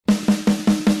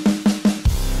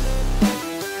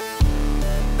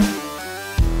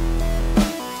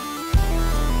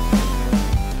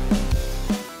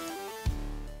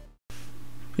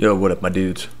Yo, what up my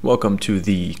dudes? Welcome to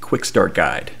the quick start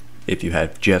guide if you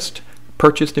have just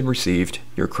purchased and received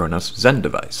your Cronus Zen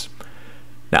device.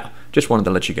 Now, just wanted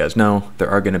to let you guys know there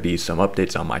are going to be some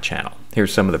updates on my channel.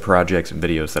 Here's some of the projects and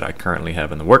videos that I currently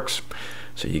have in the works,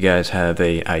 so you guys have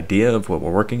an idea of what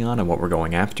we're working on and what we're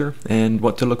going after and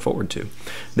what to look forward to.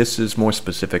 This is more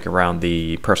specific around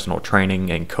the personal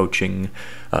training and coaching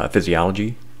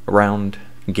physiology around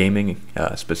gaming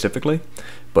specifically,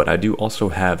 but I do also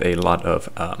have a lot of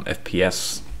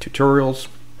FPS tutorials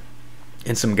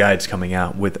and some guides coming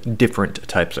out with different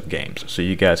types of games, so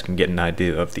you guys can get an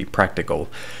idea of the practical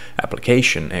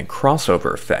application and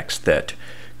crossover effects that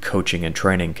coaching and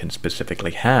training can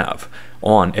specifically have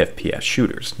on FPS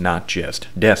shooters, not just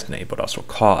Destiny, but also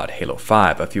COD, Halo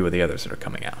 5, a few of the others that are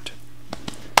coming out.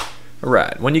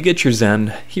 Alright, when you get your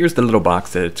Zen, here's the little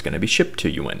box that it's going to be shipped to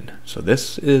you in. So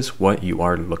this is what you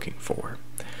are looking for.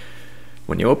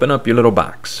 When you open up your little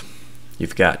box,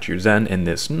 you've got your Zen in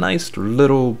this nice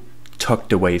little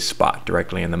tucked away spot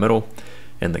directly in the middle,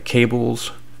 and the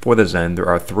cables for the Zen, there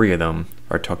are 3 of them,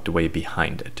 are tucked away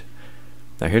behind it.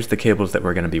 Now here's the cables that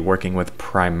we're going to be working with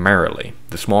primarily.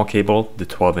 The small cable, the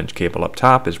 12-inch cable up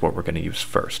top, is what we're going to use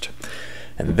first.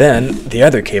 And then the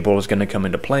other cable is going to come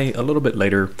into play a little bit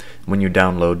later when you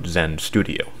download Zen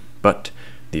Studio. But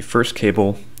the first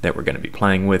cable that we're going to be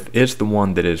playing with is the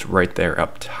one that is right there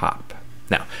up top.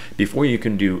 Now, before you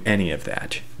can do any of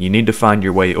that, you need to find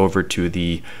your way over to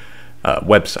the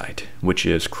website, which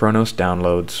is Cronus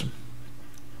Downloads,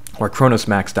 or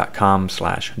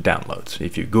cronusmax.com/downloads.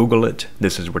 If you Google it,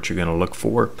 this is what you're going to look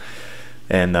for.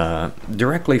 And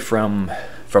directly from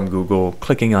Google,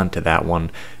 clicking onto that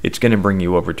one, it's going to bring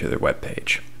you over to their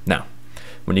webpage. Now,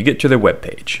 when you get to their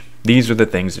webpage, these are the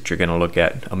things that you're going to look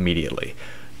at immediately.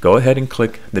 Go ahead and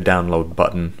click the download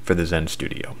button for the Zen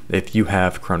Studio. If you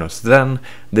have Cronus Zen,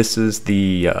 this is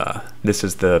the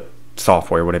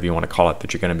software, whatever you want to call it,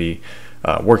 that you're going to be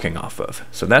working off of.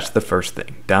 So that's the first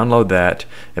thing. Download that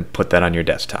and put that on your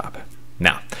desktop.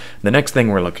 Now, the next thing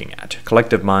we're looking at,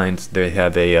 Collective Minds, they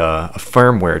have a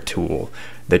firmware tool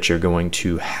that you're going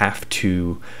to have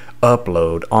to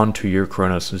upload onto your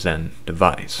Cronus Zen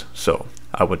device. So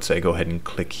I would say go ahead and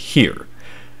click here.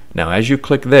 Now as you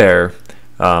click there,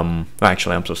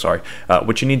 actually I'm so sorry,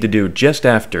 what you need to do just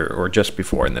after, or just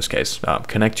before in this case,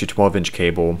 connect your 12-inch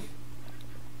cable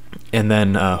and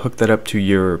then hook that up to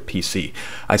your PC.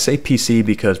 I say PC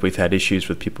because we've had issues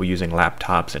with people using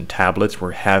laptops and tablets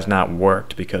where it has not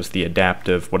worked because the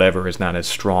adaptive whatever is not as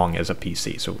strong as a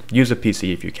PC. So use a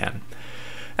PC if you can.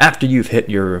 After you've hit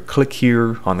your click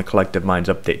here on the Collective Minds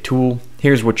update tool,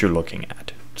 here's what you're looking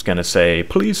at. It's going to say,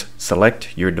 please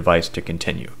select your device to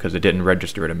continue, because it didn't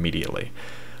register it immediately.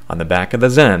 On the back of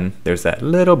the Zen, there's that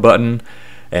little button,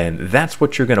 and that's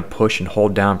what you're going to push and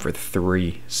hold down for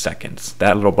 3 seconds.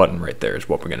 That little button right there is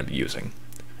what we're going to be using.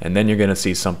 And then you're going to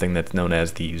see something that's known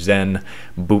as the Zen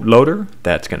bootloader.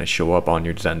 That's going to show up on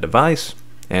your Zen device,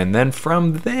 and then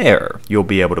from there, you'll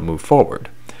be able to move forward.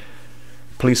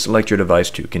 Please select your device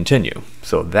to continue.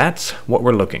 So that's what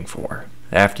we're looking for.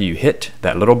 After you hit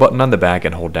that little button on the back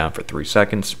and hold down for 3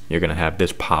 seconds, you're going to have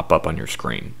this pop up on your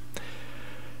screen.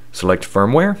 Select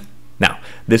firmware. Now,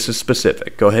 this is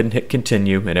specific. Go ahead and hit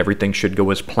continue and everything should go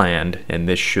as planned, and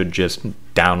this should just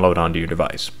download onto your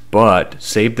device. But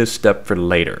save this step for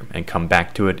later and come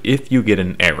back to it if you get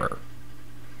an error.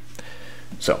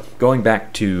 So, going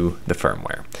back to the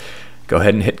firmware. Go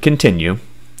ahead and hit continue.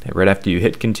 And right after you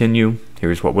hit continue,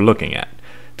 here's what we're looking at.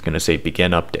 It's going to say begin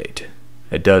update.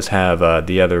 It does have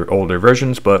the other older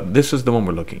versions, but this is the one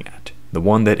we're looking at. The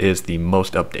one that is the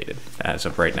most updated as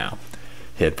of right now.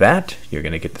 Hit that, you're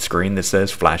going to get the screen that says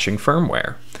flashing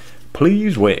firmware.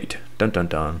 Please wait. Dun dun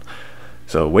dun.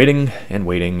 So waiting and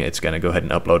waiting, it's going to go ahead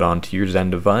and upload onto your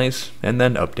Zen device, and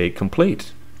then update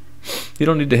complete. You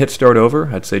don't need to hit start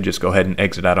over. I'd say just go ahead and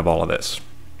exit out of all of this.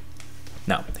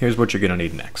 Now, here's what you're going to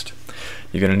need next.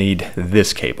 You're going to need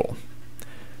this cable.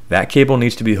 That cable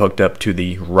needs to be hooked up to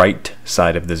the right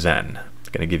side of the Zen.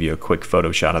 I'm going to give you a quick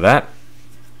photo shot of that.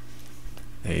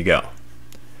 There you go.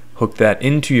 Hook that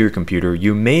into your computer.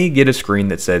 You may get a screen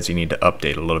that says you need to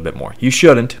update a little bit more. You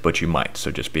shouldn't, but you might,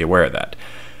 so just be aware of that.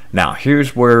 Now,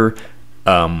 here's where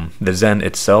the Zen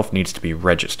itself needs to be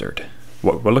registered.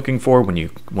 What we're looking for when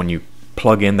you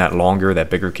plug in that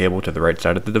bigger cable to the right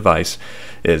side of the device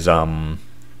is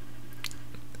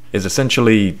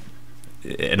essentially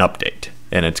an update,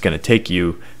 and it's going to take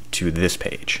you to this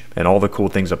page, and all the cool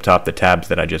things up top, the tabs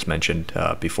that I just mentioned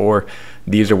before,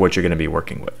 these are what you're going to be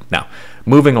working with. Now,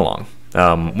 moving along,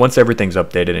 once everything's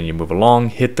updated and you move along,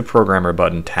 hit the programmer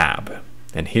button tab,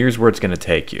 and here's where it's going to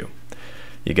take you.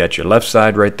 You got your left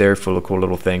side right there full of cool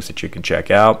little things that you can check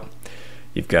out.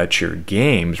 You've got your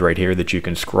games right here that you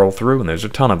can scroll through, and there's a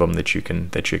ton of them that you can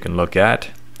look at.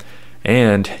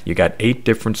 And you got 8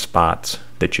 different spots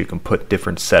that you can put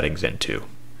different settings into.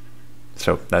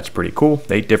 So that's pretty cool.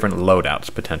 8 different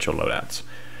loadouts, potential loadouts.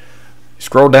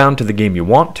 Scroll down to the game you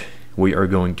want. We are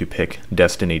going to pick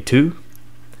Destiny 2.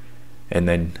 And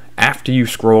then after you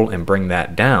scroll and bring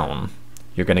that down,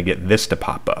 you're going to get this to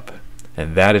pop up.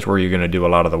 And that is where you're going to do a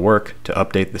lot of the work to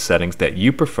update the settings that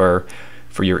you prefer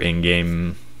for your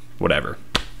in-game whatever.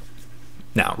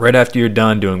 Now, right after you're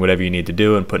done doing whatever you need to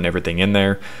do and putting everything in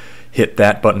there, hit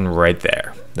that button right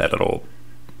there, that little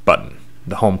button,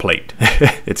 the home plate.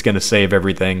 It's going to save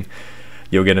everything.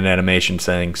 You'll get an animation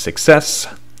saying success,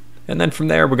 and then from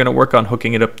there we're going to work on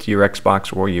hooking it up to your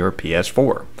Xbox or your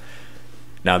PS4.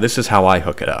 Now this is how I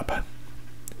hook it up.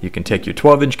 You can take your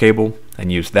 12-inch cable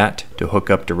and use that to hook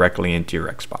up directly into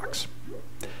your Xbox.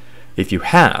 If you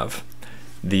have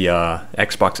the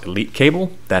Xbox Elite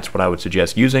cable, that's what I would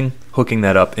suggest using, hooking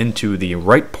that up into the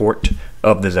right port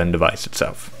of the Zen device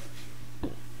itself.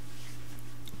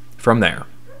 From there,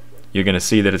 you're going to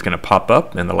see that it's going to pop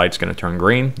up and the light's going to turn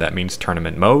green. That means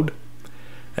tournament mode.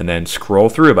 And then scroll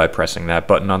through by pressing that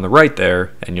button on the right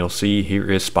there, and you'll see here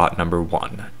is spot number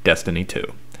 1, Destiny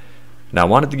 2. Now I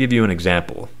wanted to give you an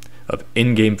example of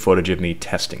in-game footage of me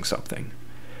testing something.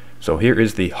 So here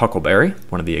is the Huckleberry,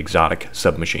 one of the exotic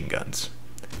submachine guns.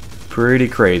 Pretty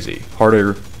crazy.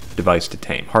 Harder device to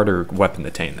tame. Harder weapon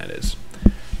to tame, that is.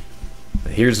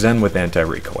 Here's Zen with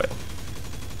anti-recoil.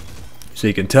 So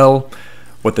you can tell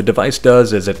what the device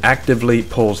does is it actively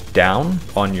pulls down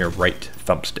on your right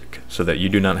thumbstick so that you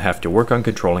do not have to work on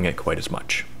controlling it quite as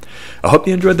much. I hope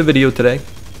you enjoyed the video today.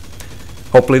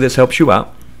 Hopefully this helps you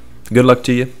out. Good luck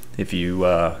to you. If you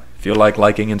feel like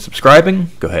liking and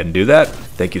subscribing, go ahead and do that.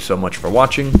 Thank you so much for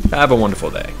watching. Have a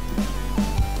wonderful day.